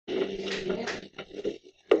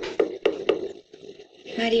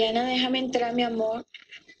Mariana, déjame entrar, mi amor.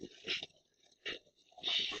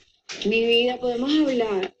 Mi vida, podemos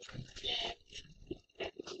hablar.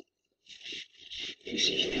 ¿Qué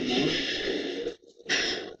hiciste, amor?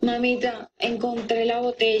 Mamita, encontré la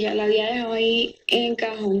botella, la había dejado ahí en el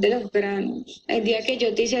cajón de los granos. El día que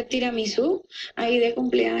yo te hice el tiramisú, ahí de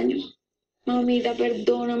cumpleaños. Mamita,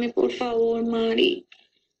 perdóname, por favor, Mari.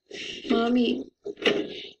 Mami,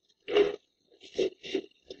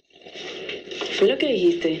 ¿Fue lo que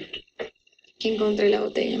dijiste? que encontré la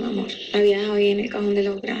botella, mi amor. La había dejado ahí en el cajón de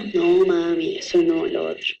los granos. No, mami, eso no, lo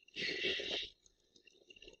otro.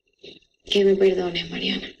 Que me perdones,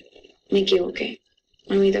 Mariana. Me equivoqué.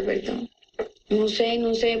 Mamita, perdón. No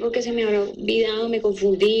sé por qué se me habrá olvidado, me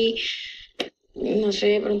confundí. No sé,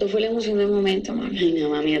 de pronto fue la emoción del momento, mami. Ay, no,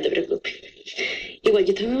 mami, no te preocupes. Igual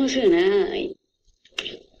yo estoy muy emocionada y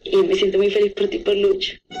me siento muy feliz por ti, por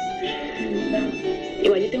Lucho.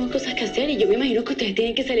 Igual yo tengo cosas que hacer y yo me imagino que ustedes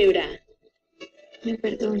tienen que celebrar. Me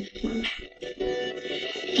perdones, mami.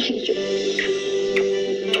 Ay, yo...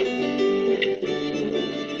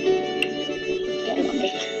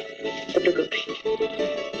 No te preocupes.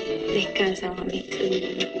 Descansa, mamita.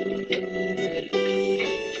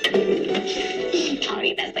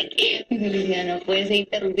 Ahorita estoy... Mi felicidad no puede ser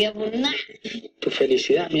interrumpida por nada. Tu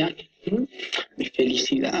felicidad, mira. Mi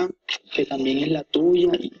felicidad, que también es la tuya.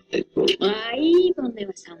 Ay, ¿dónde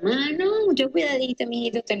vas a mano? Mucho cuidadito,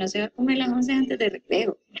 mijito. Usted no se va a comer las 11 antes de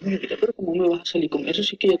recreo. Pero ¿cómo me vas a salir con eso?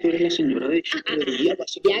 Sí que ya tú eres la señora de día.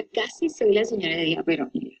 Ya casi soy la señora de día, pero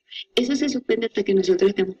mira, eso se suspende hasta que nosotros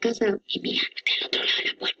estemos casados. Y mira, del otro lado de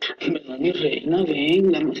la puerta. Verdad, mi reina,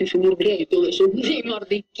 ven, dame ese mordisquito de eso. Ni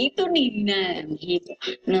mordisquito ni nada, mijito.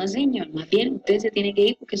 No, señor, más bien usted se tiene que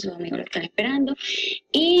ir porque sus amigos lo están esperando.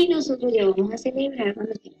 Y nosotros ya vamos a celebrar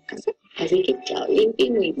cuando estemos casados. Así que chao,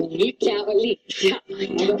 limpio, muy bonito. Chao, limpio.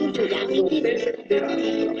 Chao, mucho, ya,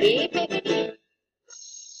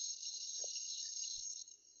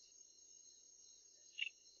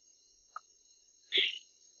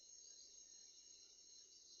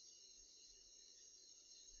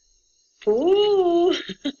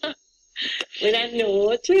 buenas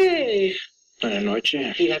noches. Buenas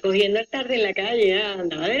noches. Iba cogiendo el tarde en la calle,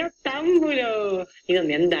 andaba de noctámbulo. ¿Y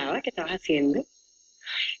dónde andabas? ¿Qué estabas haciendo?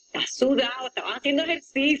 Estás sudado, estabas haciendo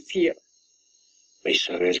ejercicio.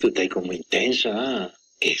 Isabel, tú estás como intensa.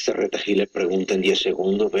 Que esa retají le pregunta en 10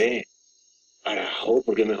 segundos, ve. Arajo,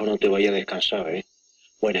 porque mejor no te vayas a descansar, ve.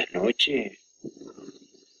 Buenas noches.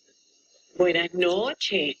 Buenas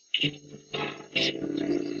noches.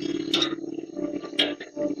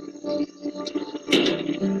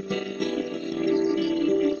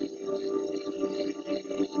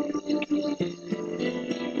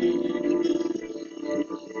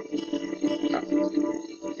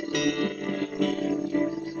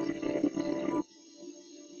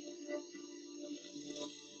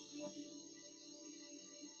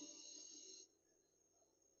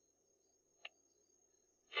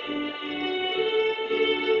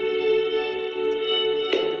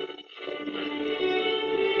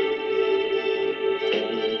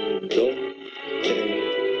 Dos, tres,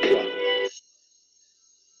 cuatro.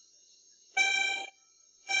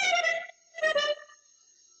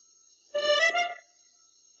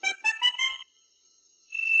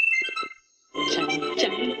 Chan,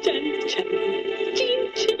 chan, chan, chan.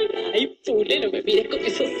 Chin, chan. Ay, Pule, no me mires con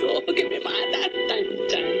esos ojos que me matan. Tan,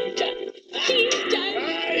 chan, chan. Chin, chan.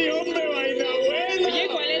 ¡Ay, hombre, vaina buena! Oye,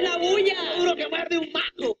 ¿cuál es la bulla? Seguro que muerde un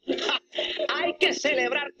maco. Hay que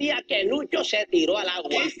celebrar, tía, que Lucho se tiró al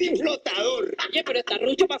agua. Es sin flotador. Oye, pero está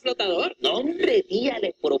rucho para flotador. No, hombre, tía,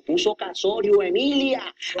 le propuso casorio a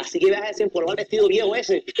Emilia. Así que vas a desempolvar el vestido viejo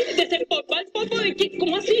ese. ¿Desempolvar el popo de quién?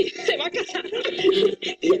 ¿Cómo así? ¿Se va a casar?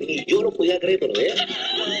 Tía, ni yo lo podía creer, pero vea.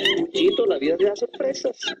 Luchito, la vida te da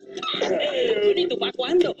sorpresas. ¿Y tú para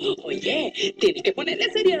cuándo? Oye, tienes que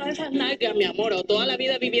ponerle seriedad a esas nalgas, mi amor, o toda la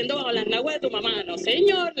vida viviendo bajo las nalgas de tu mamá. No,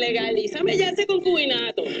 señor, legalízame ya ese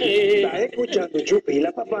concubinato. ¿Estás escuchando,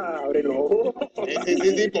 Chupila, papá? Abre los ojos.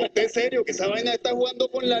 Sí, ponte serio, que esa vaina está jugando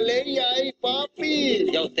con la ley, ay, papi.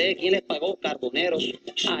 ¿Y a ustedes quién les pagó, carboneros?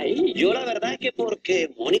 Ay, Yo la verdad es que porque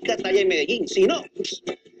Mónica está allá en Medellín, si no,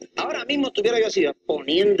 ahora mismo estuviera yo así,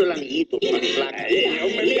 poniendo el amiguito.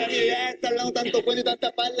 Hombre, mira, ya está hablando tanto cuento y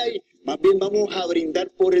tanta parla y más bien vamos a brindar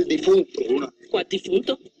por el difunto. ¿cuál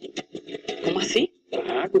difunto? ¿Cómo así?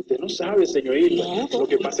 Ah, que usted no sabe, señorita. No. Lo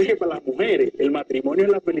que pasa es que para las mujeres el matrimonio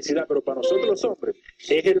es la felicidad, pero para nosotros los hombres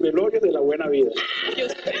es el velorio de la buena vida. Yo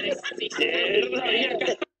sí, cerda.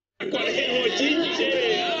 ¿Cuál es el bochinche?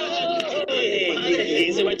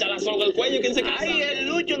 ¿Quién se va a echar la soga al cuello? ¿Quién se casa? Ay, el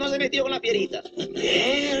Lucho no se metió con la pierita.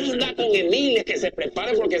 Gata, con Emilia que se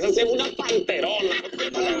prepare porque esa es una panterona.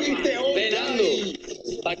 Fernando,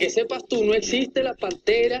 para que sepas tú, no existe la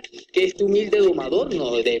pantera que este humilde domador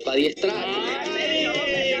no de para adiestrar.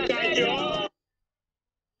 ¡Ay, cayó!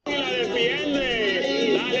 ¡Y la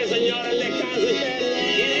defiende! Dale, señor, el descanso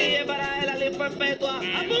usted. Y dirige para él a la perpetua.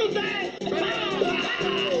 ¡Apunte!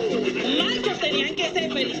 Machos tenían que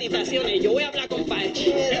ser felicitaciones. Yo voy a hablar con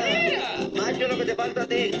Pachi. Macho, lo que te falta a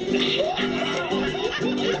ti.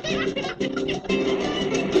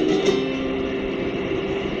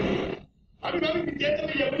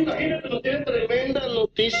 Imagínate, no tiene tremenda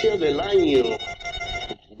noticia del año.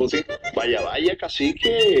 ¿Cómo así? Vaya, vaya,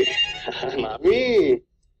 cacique. Mami.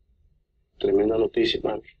 Tremenda noticia,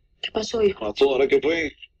 mami. ¿Qué pasó, hijo? ¿A toda hora que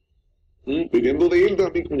fue? Viniendo de Hilda,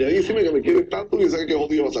 mi cuñadísima, que me quiere tanto y sabe que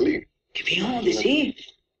jodido va a salir. ¿Qué viejo decir?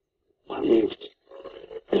 Mami,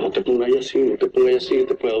 no te pongas así, no te pongas así,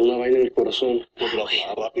 te puede dar una vaina en el corazón. No, pero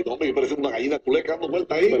rápido, hombre, que parece una gallina culeca dando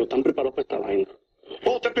vuelta ahí. Pero están preparados para esta vaina.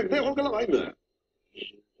 Oh, te pendejo que la vaina.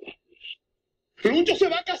 ¡Lucho se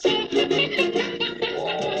va a casar!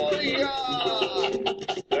 ¡Oiga!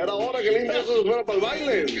 Era hora que el indio se fuera para el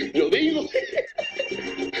baile. Yo digo.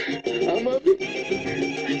 Mami.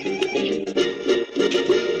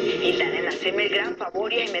 Y Daniel, haceme el gran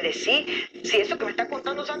favor y me decís si eso que me está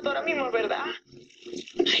contando Santo ahora mismo es verdad.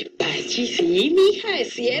 Ay, Pachi, sí, mija,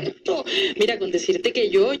 es cierto. Mira, con decirte que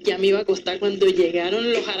yo ya me iba a acostar cuando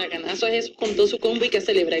llegaron los haracanazos esos con todo su combo y que a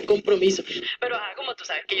celebrar el compromiso. Pero como tú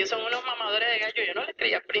sabes que ellos son unos mamadores de gallo, yo no les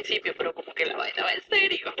creía al principio, pero como que la vaina va en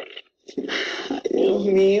serio. Ay, Dios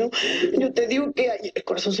mío, yo te digo que el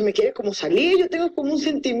corazón se me quiere como salir, yo tengo como un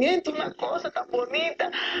sentimiento, una cosa tan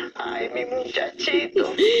bonita. Ay, mi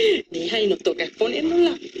muchachito. Mija, y nos toca exponernos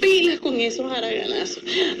las pilas con esos haraganazos.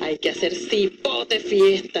 Hay que hacer cipote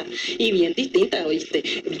fiesta. Y bien distinta, ¿oíste?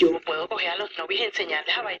 Yo puedo coger a los novios y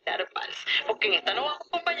enseñarles a bailar vals. Porque en esta no vamos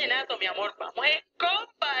con vallenato, mi amor, vamos con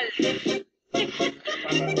vals.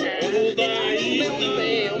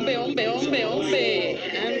 Hombre.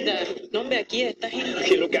 Anda, no, hombre, aquí esta gente.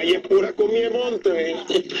 Que lo que hay es pura comida de monte.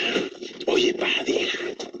 Oye, padre,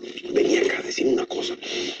 venía acá a decirme una cosa.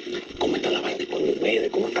 ¿Cómo está la vaina con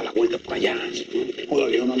Diomedes? ¿Cómo está la vuelta por allá?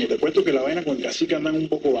 Joder, viejo, no, te cuento que la vaina con el cacique andan un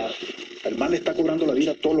poco bajo. El man le está cobrando la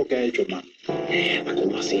vida todo lo que ha hecho, hermano.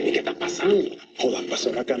 ¿Cómo así? ¿Qué está pasando? Joder, pasa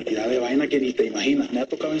una cantidad de vaina que ni te imaginas. Me ha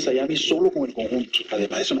tocado ensayar a mí solo con el conjunto.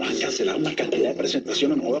 Además de eso, nos han cancelado una cantidad de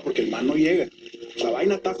presentaciones, no joda, porque el man no llega. La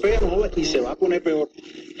vaina está fea, no joda, y se va a poner peor.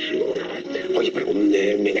 Oye, pero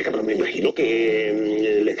mira, cabrón, me imagino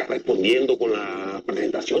que le está respondiendo con las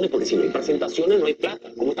presentaciones, porque si no hay presentaciones no hay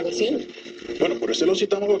plata. ¿Cómo están haciendo? Bueno, por eso lo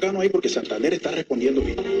citamos bacano ahí, porque Santander está respondiendo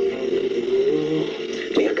bien.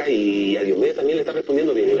 Ven acá, y a Diomedes también le está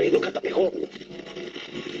respondiendo bien. Me imagino que hasta mejor.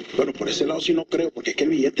 Bueno, por ese lado sí no creo, porque es que el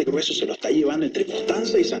billete grueso se lo está llevando entre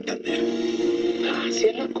Constanza y Santander. Así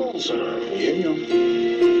es la cosa. Bien, yo.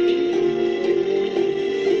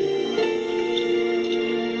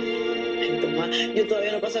 Yo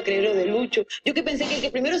todavía no paso a creer lo de Lucho. Yo que pensé que el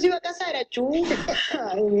que primero se iba a casar era Chu.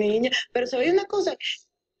 Ay, niña. Pero ¿sabes una cosa?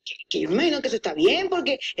 Que yo me imagino que eso está bien,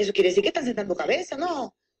 porque eso quiere decir que están sentando cabeza,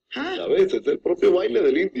 ¿no? ¿Ah? A veces es el propio baile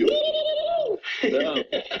del indio. Ya.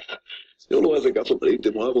 Yo no voy a hacer caso, pero te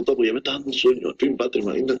voy a contar porque ya me está dando un sueño. Al fin, patria,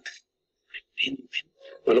 imagínate.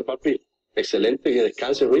 Bueno, papi, excelente, que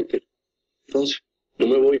descanses, ¿oíste? Entonces, yo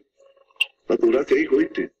me voy. Natural que hijo,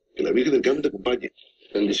 ¿viste? Que la Virgen del Carmen te acompañe.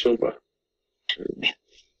 Bendición, pa.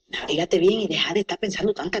 Abrígate bien y deja de estar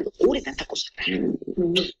pensando tanta locura y tanta cosa.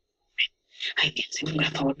 Ay, bien, si un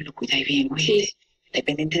gran favor me lo cuidáis bien, oye. Sí. Estáis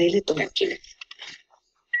pendiente de él de todo. Tranquila.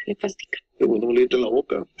 Le fastica. Qué bueno me le diste en la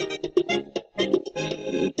boca.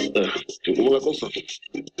 ¿Cómo la cosa?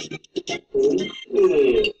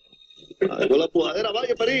 Con la pujadera,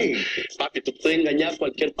 vaya, París. Papi, tú puedes engañar a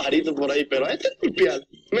cualquier pajarito por ahí, pero a este golpear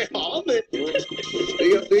me jode.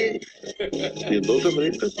 Fíjate. Y entonces,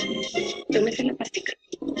 Marita, Tómese la pastica.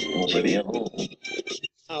 ¿cómo sería? No?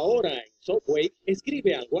 Ahora en Subway,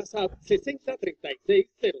 escribe al WhatsApp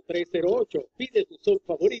 6036-0308. Pide tu sol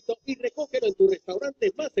favorito y recógelo en tu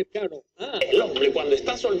restaurante más cercano. El hombre cuando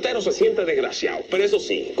está soltero se siente desgraciado, pero eso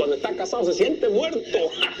sí, cuando está casado se siente muerto.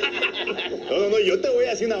 No, yo te voy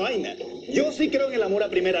a decir una vaina. Yo sí creo en el amor a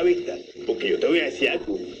primera vista. Porque yo te voy a decir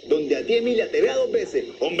algo. Donde a ti, Emilia, te vea 2 veces,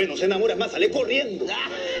 hombre, no se enamoras más, sale corriendo.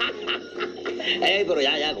 Ey, pero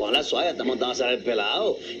ya, con la suave, estamos dando a hacer el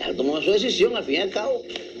pelado. Ya tomó su decisión, al fin y al cabo.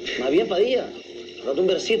 Más bien, Padilla, date un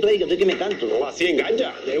versito ahí, que estoy que me canto. No, así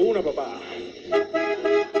engancha. De una, papá.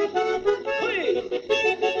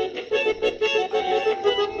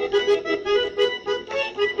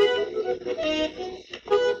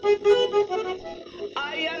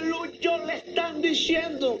 Ay, a Lucho. están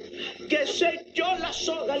diciendo que se echó la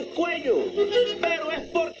soga al cuello, pero es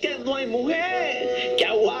porque no hay mujer que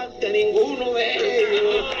aguante ninguno de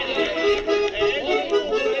ellos.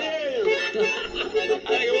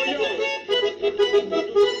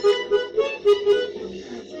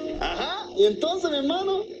 Ajá, y entonces, mi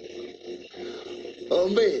hermano,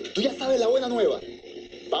 hombre, tú ya sabes la buena nueva.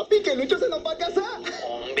 Papi, que Lucho se nos va a casar.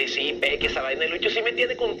 Hombre, sí, ve que esa vaina de Lucho sí me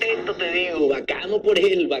tiene contento, te digo. Bacano por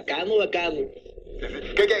él, bacano.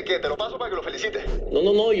 ¿Qué? ¿Te lo paso para que lo felicites?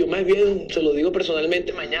 No, yo más bien se lo digo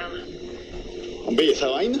personalmente mañana. Hombre, ¿y esa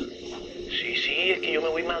vaina? Sí, es que yo me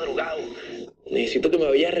voy madrugado. Necesito que me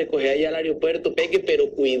vayas a recoger allá al aeropuerto, Peque,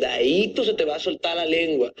 pero cuidadito se te va a soltar la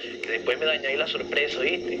lengua. Que después me dañáis la sorpresa,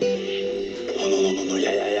 ¿viste? No,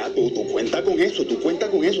 ya. Tú cuenta con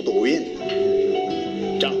eso, todo bien.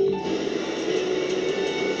 Chao.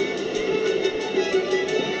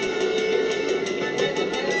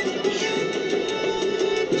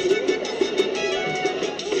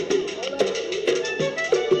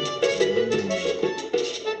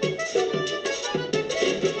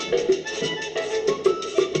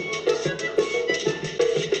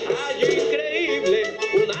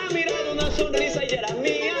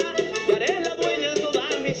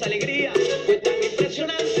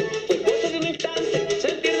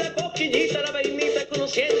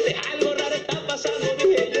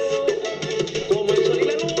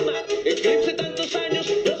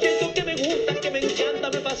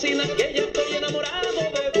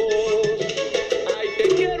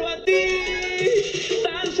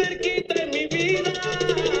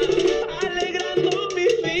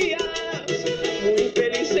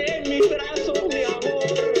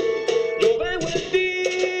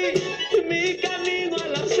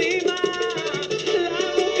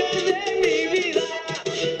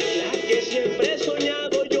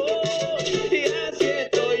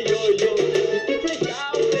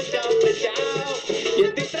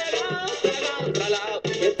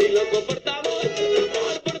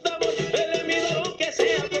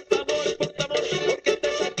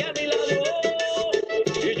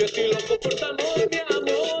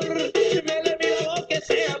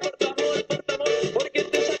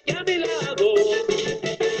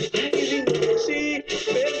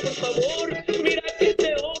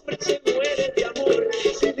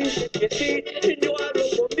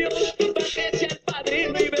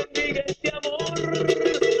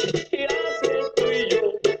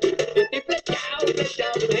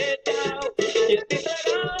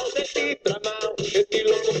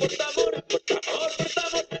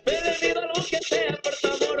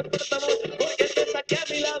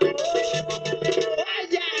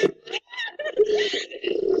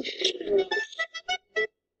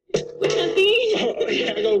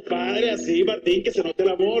 así, Martín, que se note el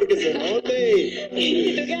amor, que se note.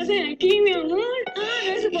 ¿Y tú qué haces aquí, mi amor?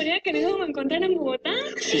 ¿No se suponía que nos íbamos a encontrar en Bogotá?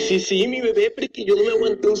 Sí, mi bebé, pero es que yo no me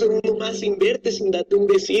aguanté un segundo más sin verte, sin darte un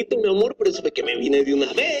besito, mi amor, por eso fue que me vine de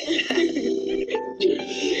una vez. Ay,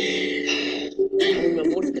 mi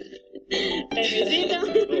amor. Besito.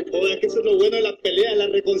 No jodas, que eso es lo bueno de la pelea, la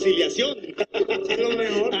reconciliación. Es lo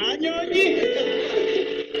mejor. ¡Año,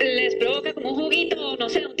 ¿Les provoca como un juguito, no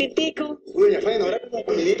sé, un tintico? Uy, doña Faina, ahora como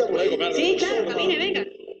comidita por ahí comer. Sí, claro, camine, venga.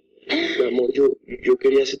 Mi amor, yo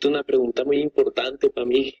quería hacerte una pregunta muy importante para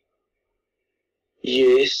mí.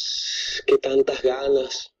 Y es, ¿qué tantas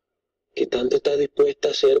ganas, qué tanto estás dispuesta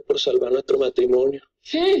a hacer por salvar nuestro matrimonio?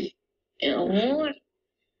 Mi amor,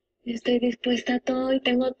 estoy dispuesta a todo y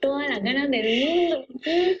tengo todas las ganas del mundo.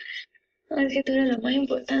 Es que tú eres lo más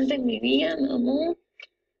importante en mi vida, mi amor.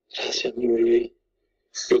 Gracias, mi bebé.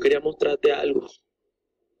 Yo quería mostrarte algo.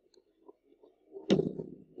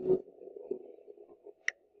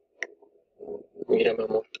 Mira, mi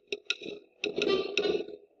amor.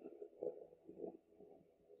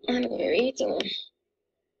 Ay, bebito.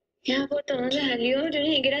 ¿Esa foto dónde salió? Yo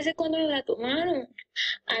ni siquiera sé cuándo la tomaron.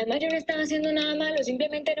 Además, yo no estaba haciendo nada malo.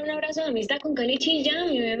 Simplemente era un abrazo de amistad con Calichi y ya,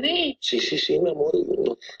 mi bebé. Sí, mi amor.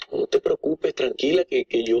 No te preocupes, tranquila,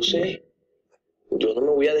 que yo sé. Yo no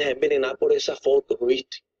me voy a dejar envenenar por esas fotos,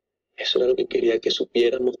 ¿viste? Eso era lo que quería que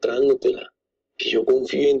supieras mostrándotela. Que yo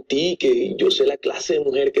confío en ti, que yo sé la clase de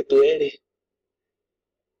mujer que tú eres.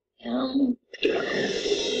 Te amo. Te amo.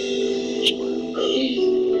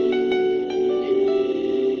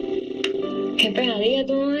 Qué pesadilla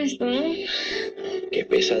todo esto, ¿no? Qué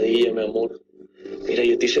pesadilla, mi amor. Mira,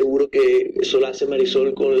 yo estoy seguro que eso lo hace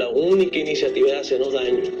Marisol con la única iniciativa de hacernos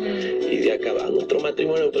daño y de acabar nuestro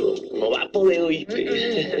matrimonio, pero no va a poder, ¿oíste?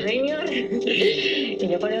 Señor. Y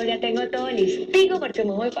yo por eso ya tengo todo listico porque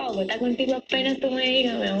me voy para Bogotá contigo apenas tú me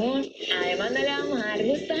digas, mi amor. Además no le vamos a dar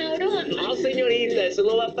gusto a esa bruja. No, señorita, eso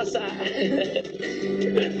no va a pasar.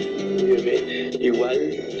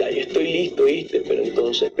 Igual, ya yo estoy listo, ¿viste? Pero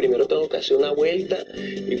entonces primero tengo que hacer una vuelta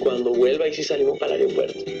y cuando vuelva ahí sí salimos para el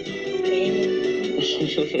aeropuerto. Te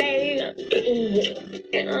digo,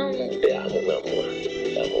 te amo. Te amo, mi amor.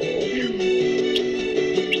 Te amo.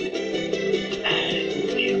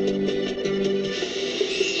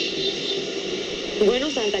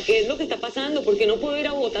 Bueno, Santa, ¿qué es lo que está pasando? ¿Por qué no puedo ir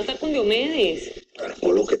a Bogotá a estar con Diomedes?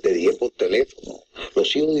 Por lo que te dije por teléfono.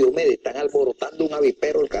 Los hijos de Diomedes están alborotando un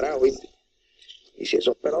avispero el carajo, ¿viste? Y si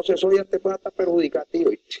esos perros se ya te pueden hasta perjudicar a ti,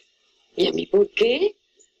 ¿viste? ¿Y a mí por qué?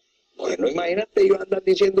 Bueno, imagínate, ellos andan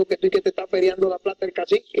diciendo que tú y que te está feriando la plata del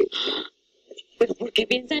cacique. ¿Pero por qué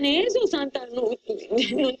piensan eso, Santa? No,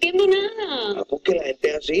 no entiendo nada. Ah, porque la gente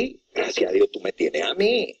es así. Gracias a Dios tú me tienes a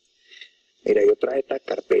mí. Mira, yo traje estas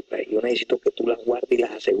carpetas y yo necesito que tú las guardes y las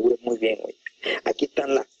asegures muy bien, ¿oíste? Aquí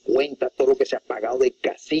están las cuentas, todo lo que se ha pagado del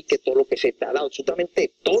cacique, todo lo que se te ha dado,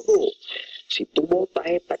 absolutamente todo. Si tú botas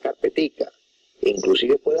esta carpetica,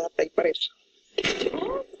 inclusive puedes hasta ir presa.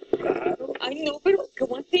 ¿No? Claro. Ay, no, pero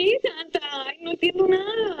 ¿cómo así, Santa? Ay, no entiendo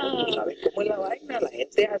nada. ¿Tú sabes cómo es la vaina? La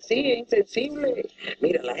gente es así, es insensible.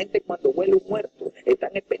 Mira, la gente cuando huele un muerto,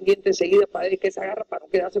 están pendientes enseguida para ver que se agarra para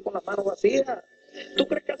no quedarse con las manos vacías. ¿Tú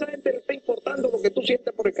crees que a esa gente le está importando lo que tú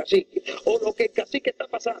sientes por el cacique? ¿O lo que el cacique está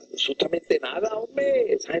pasando? Absolutamente nada,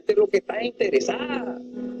 hombre. Esa gente lo que está es interesada.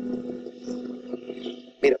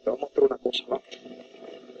 Mira, te voy a mostrar una cosa, vamos.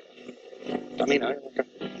 Camina, ven acá.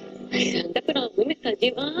 Ay, Santa, ¿pero a dónde me estás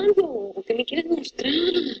llevando? ¿Qué me quieres mostrar?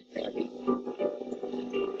 Ven aquí.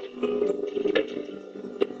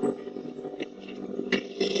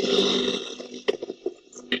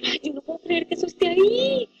 Ay, yo no puedo creer que eso esté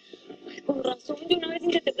ahí. Ay, con razón, yo una vez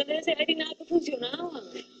intenté prender ese aire y nada que funcionaba.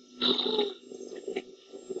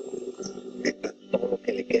 Esto es todo lo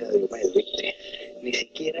que le queda de Diomedes, ¿viste? Ni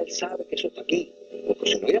siquiera él sabe que eso está aquí.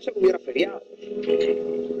 Porque si no, ya se lo hubiera feriado.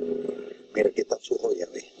 Mira, aquí están sus joyas,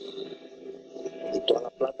 ¿ves? Y toda la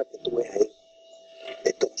plata que tú ves ahí.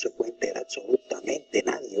 Esto no se puede enterar absolutamente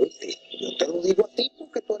nadie, ¿oíste? Yo te lo digo a ti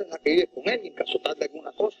porque tú eres la que vive con él y en caso tal de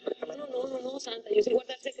alguna cosa. No, Santa, yo sé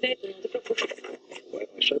guardar secretos, no te preocupes. Bueno,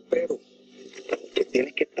 eso espero. Que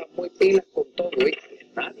tienes que estar muy pilas con todo, ¿oíste?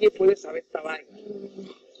 Nadie puede saber esta vaina.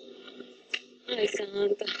 Ay,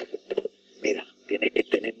 Santa. Mira, tienes que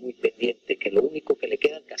tener muy pendiente que lo único que le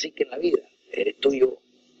queda al cacique en la vida eres tú y yo.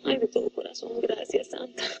 Ay, de todo corazón, gracias,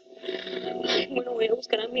 Santa. Ay, bueno, voy a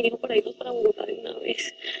buscar a mi hijo para irnos para Bogotá de una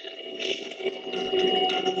vez.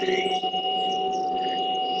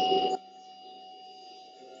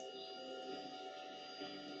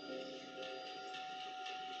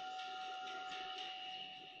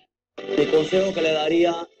 Mi consejo que le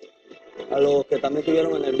daría a los que también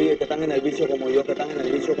estuvieron en el vicio, que están en el vicio como yo, que están en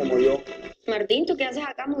el vicio como yo. Martín, ¿tú qué haces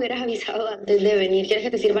acá? Me hubieras avisado antes de venir. ¿Quieres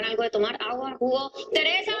que te sirvan algo de tomar? Agua, jugo.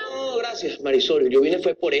 ¡Teresa! No, gracias, Marisol. Yo vine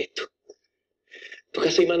fue por esto. ¿Tú qué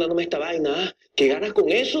haces mandándome esta vaina? ¿Ah? ¿Qué ganas con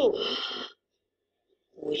eso?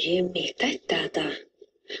 Oye, esta es Tata.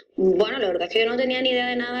 Bueno, la verdad es que yo no tenía ni idea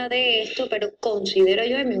de nada de esto, pero considero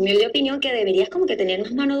yo, en mi humilde opinión, que deberías como que tener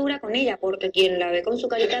más mano dura con ella, porque quien la ve con su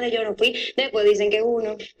carita de yo no fui, después dicen que es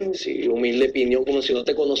uno. Sí, humilde opinión, como si no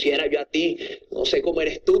te conociera yo a ti. No sé cómo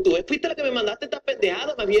eres tú. Tú fuiste la que me mandaste esta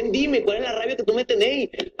pendejada. Más bien dime, ¿cuál es la rabia que tú me tenés?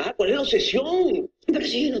 Ah, ¿cuál es la obsesión? Pero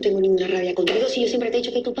si yo no tengo ninguna rabia contigo, si yo siempre te he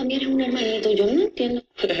dicho que tú para mí eres un hermanito, yo no entiendo.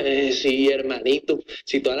 Sí, hermanito.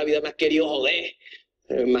 Si toda la vida me has querido joder.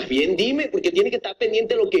 Más bien dime, porque tienes que estar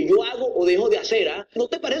pendiente de lo que yo hago o dejo de hacer, ¿ah? ¿No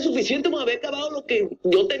te parece suficiente con haber acabado lo que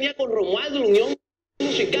yo tenía con Romualdo, la unión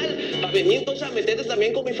musical, para venir entonces a meterte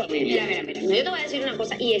también con mi familia? Mira, no, yo te voy a decir una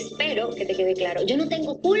cosa y espero que te quede claro. Yo no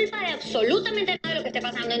tengo culpa de absolutamente nada de lo que esté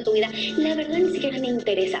pasando en tu vida. La verdad ni siquiera me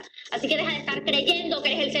interesa. Así que deja de estar creyendo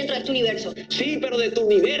que eres el centro de este universo. Sí, pero de tu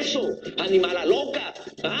universo, animala loca,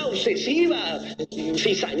 obsesiva,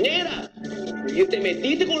 cizañera. Y te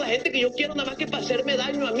metiste con la gente que yo quiero nada más que para hacerme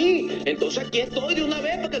daño a mí. Entonces aquí estoy de una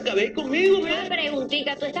vez para que acabéis conmigo. Una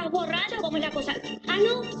preguntita, ¿tú estás borracho o cómo es la cosa? Ah,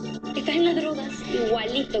 no, estás en las drogas,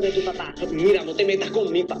 igualito que tu papá. Mira, no te metas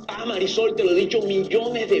con mi papá, Marisol, te lo he dicho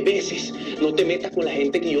millones de veces. No te metas con la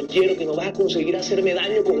gente que yo quiero, que no vas a conseguir hacerme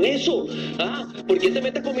daño con eso. ¿Por qué te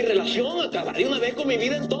metes con mi relación? Acabar de una vez con mi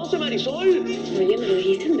vida entonces, Marisol. Oye, me lo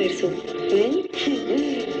dijiste en verso.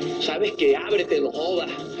 ¿Sabes qué? Ábrete, no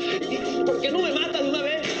jodas. ¿Por qué no me matas de una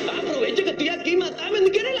vez? Aprovecha que estoy aquí, mátame.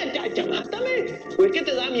 ¿Ni quieres la chacha? Mátame. ¿O es que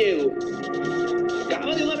te da miedo?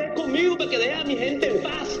 Acaba de una vez conmigo para que deje a mi gente en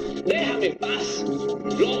paz. Déjame en paz.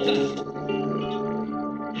 Loca.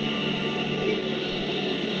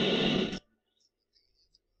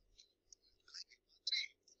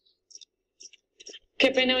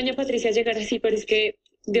 Qué pena, doña Patricia, llegar así, pero es que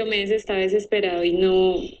Diomedes está desesperado y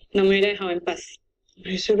no me hubiera dejado en paz.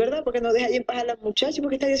 Eso es verdad, porque no deja ahí en paz a la muchacha,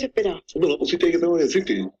 porque está desesperado. No la pusiste ahí que tengo que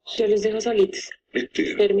decirte. Yo los dejo solitos.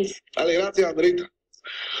 Permiso. Dale, gracias, Andrita.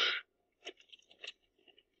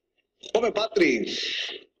 Hombre, Patri,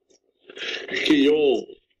 es que yo...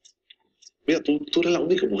 Mira, tú eres la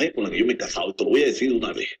única mujer con la que yo me he casado y te lo voy a decir de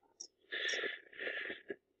una vez.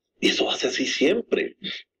 Y eso va a ser así siempre.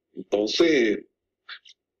 Entonces,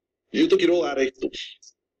 yo te quiero dar esto.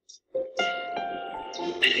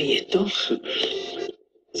 Pero ¿y esto?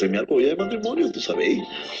 Se me arcolla de matrimonio, tú sabes.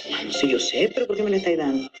 Bueno, sí, yo sé, pero ¿por qué me la estáis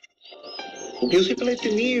dando? Porque yo siempre la he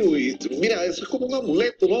tenido y mira, eso es como un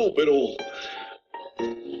amuleto, ¿no? Pero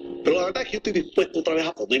la verdad es que yo estoy dispuesto otra vez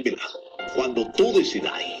a ponérmela cuando tú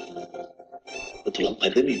decidas. Tú eres la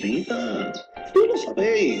mujer de mi vida, tú lo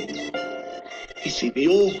sabéis. Y si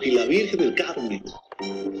Dios y la Virgen del Carmen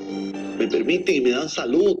me permiten y me dan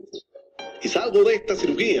salud y salgo de esta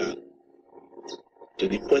cirugía, estoy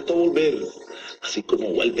dispuesto a volver así como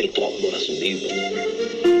vuelve el cóndor a su nido.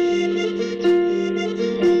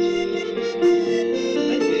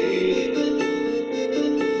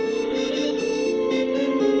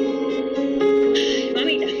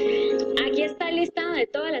 Mamita, aquí está el listado de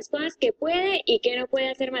todas las cosas que puede y que no puede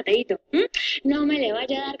hacer Mateito. No me le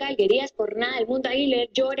vaya a dar galguerías por nada del mundo ahí, le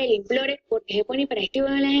llore, le implore, porque se pone hiperactivo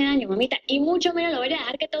y no le hace daño, mamita. Y mucho menos lo vaya a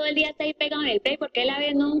dejar que todo el día esté ahí pegado en el play, porque él a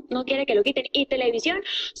veces no quiere que lo quiten. Y televisión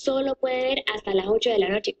solo puede ver hasta las 8 de la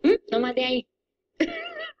noche. No más de ahí.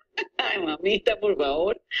 Ay, mamita, por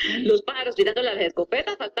favor. Los pájaros tirando las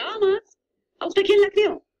escopetas, faltaba más. ¿A usted quién la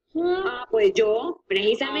crió? Ah, pues yo.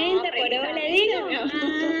 Precisamente, por eso le digo.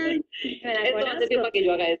 Esto va a servir para que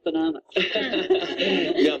yo haga esto nada más.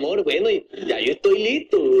 Mi amor, bueno, ya yo estoy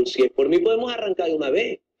listo. Si es por mí, podemos arrancar de una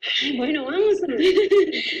vez. Ay, bueno, vamos.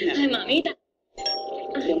 Ay, mamita.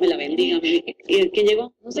 Dios me la bendiga, mi. ¿Y quién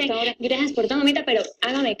llegó? No sé, gracias por todo, mamita, pero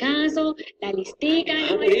hágame caso, la listica,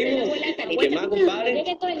 no me primo. la abuela, ¿Y qué más, compadre?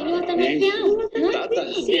 que todo el niño va a estar malteado.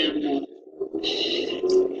 Tata. Sí, amor.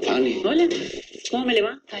 Fanny. Hola, ¿cómo me le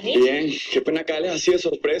va? Bien, qué pena caerles así de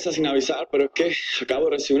sorpresa sin avisar, pero es que acabo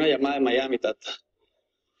de recibir una llamada de Miami, Tata.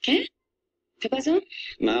 ¿Qué? ¿Qué pasó?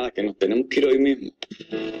 Nada, que nos tenemos que ir hoy mismo.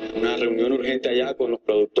 Una reunión urgente allá con los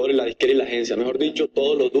productores, la disquera y la agencia. Mejor dicho,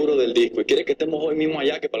 todo lo duro del disco. Y quiere que estemos hoy mismo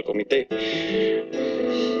allá que para el comité.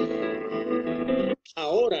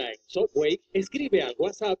 Ahora en Subway, escribe al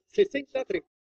WhatsApp 6030